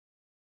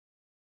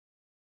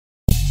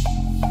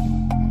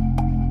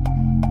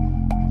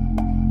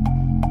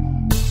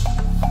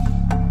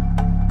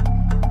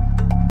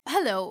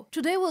Hello,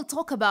 today we'll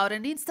talk about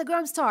an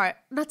Instagram star,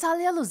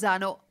 Natalia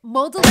Lozano,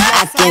 model.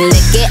 I can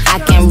lick it, I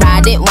can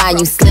ride it while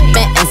you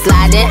slipping and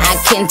sliding. I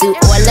can do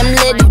all them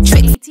little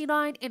tricks.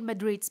 89 in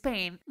Madrid,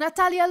 Spain.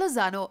 Natalia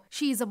Lozano,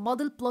 she is a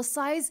model plus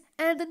size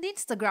and an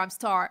Instagram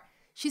star.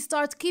 She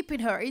started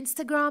keeping her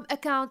Instagram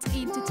account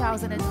in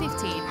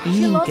 2015.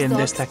 She loves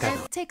dogs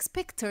and takes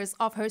pictures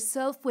of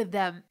herself with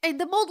them. In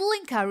the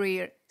modeling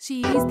career,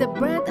 she is the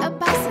brand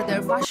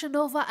ambassador, Fashion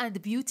Nova,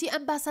 and beauty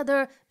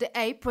ambassador, the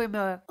A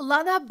Premier.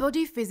 Lana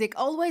Body Physique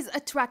always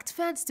attract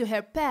fans to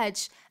her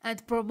page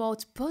and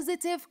promote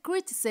positive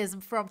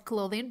criticism from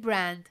clothing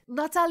brand.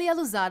 Natalia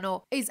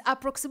Lozano is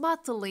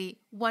approximately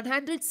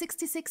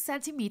 166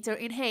 cm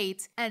in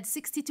height and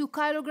 62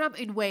 kg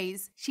in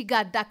weight. She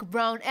got dark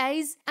brown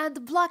eyes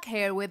and black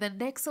hair with an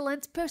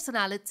excellent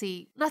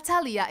personality.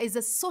 Natalia is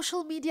a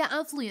social media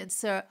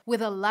influencer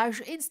with a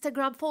large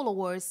Instagram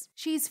followers.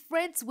 She is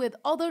friends with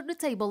other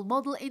notable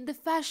models in the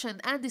fashion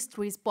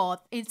industries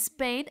both in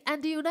Spain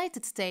and the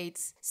United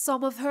States.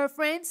 Some of her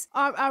friends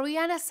are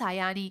Ariana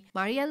Sayani,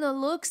 Mariana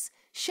Lux,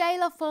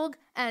 Shayla Fong,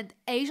 and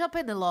Asia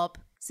Penelope.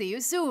 See you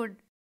soon!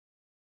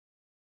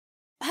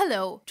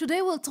 Hello,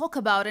 today we'll talk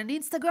about an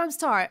Instagram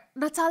star,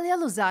 Natalia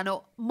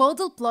Lozano,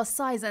 model plus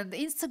size and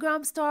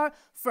Instagram star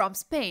from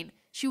Spain.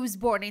 She was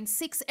born in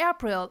 6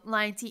 April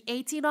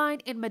 1989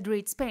 in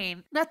Madrid,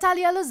 Spain.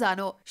 Natalia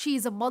Lozano, she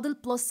is a model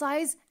plus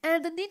size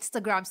and an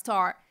Instagram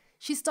star.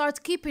 She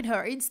started keeping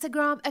her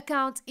Instagram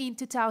account in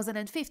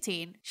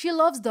 2015. She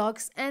loves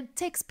dogs and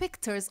takes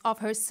pictures of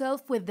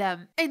herself with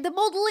them. In the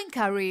modeling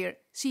career,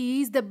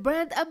 she is the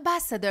brand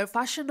ambassador,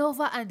 Fashion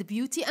Nova, and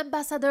beauty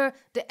ambassador,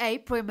 the A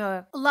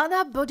Premier.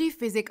 Lana Body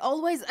Physique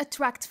always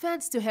attract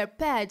fans to her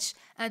page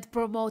and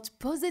promote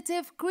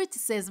positive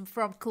criticism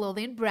from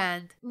clothing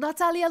brand.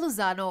 Natalia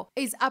Lozano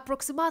is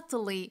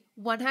approximately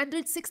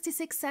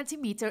 166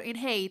 cm in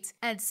height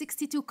and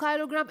 62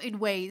 kg in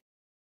weight.